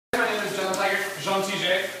My name is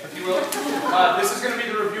Tigert, if you will. This is going to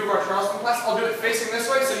be the review of our Charleston class. I'll do it facing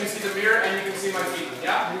this way so you see the mirror and you can see my feet.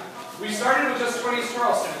 Yeah? We started with just 20s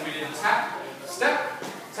Charleston. We did tap, step,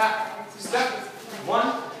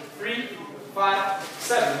 1, 3, 5,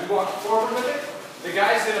 7. We walked forward with it. The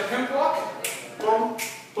guys did a pimp walk. Boom,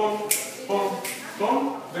 boom, boom,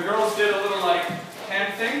 boom. The girls did a little like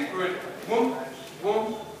hand thing. We went boom,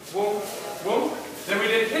 boom, boom, boom. Then we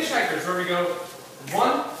did hitchhikers where we go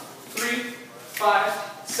 1, 3,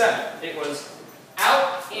 5, 7. It was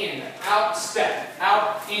out, in, out, step.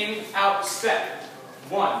 Out, in, out, step.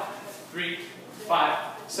 1, 3, 5,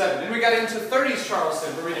 7. Then we got into 30s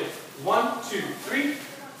Charleston where we did 1, 2, 3,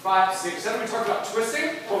 5, 6, 7. We talked about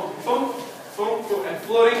twisting. Boom, boom, boom, boom. And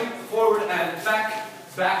floating forward and back,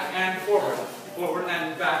 back and forward. Forward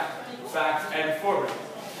and back, back and forward.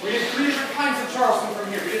 We did 3 different kinds of Charleston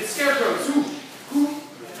from here. We did scarecrows. Hoo,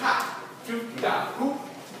 ha, doo, da, hoo,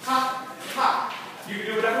 ha, ha. You can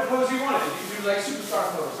do whatever pose you wanted. You can do like superstar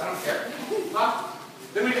pose. I don't care. Ha.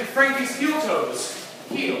 Then we did Frankie's heel toes.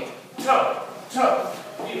 Heel, toe, toe,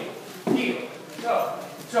 heel, heel, toe,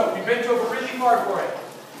 toe. We bent over really hard for it.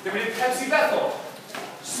 Then we did Pepsi Bethel.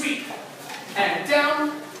 Sweep and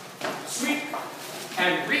down, sweep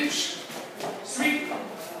and reach, sweep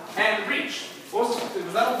and reach. What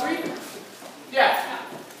was that all 3? Yeah.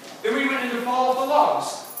 Then we went into Fall of the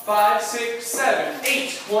Logs. 5, 6, 7,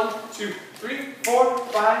 8. 1, 2, 3, 4,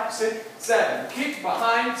 5, 6, 7. Kick,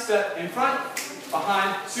 behind, step in front,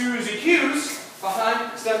 behind, Susie Q's,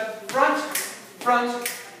 behind, step, front, front,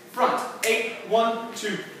 front. 8, 1,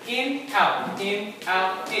 2, in, out, in,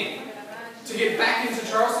 out, in. To get back into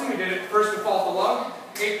Charleston, we did it first with Fall of the Log.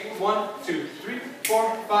 8, 1, 2, 3,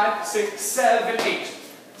 4, 5, 6, 7, 8.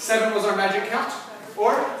 7 was our magic count.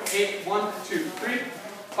 Or 8, 1, 2, 3,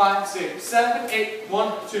 5, 6, 7, 8,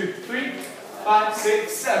 1, 2, 3, 5,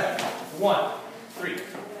 6, 7, 1, 3.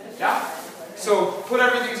 Yeah? So put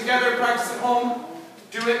everything together, practice at home,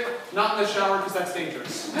 do it, not in the shower because that's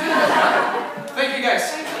dangerous. Thank you guys.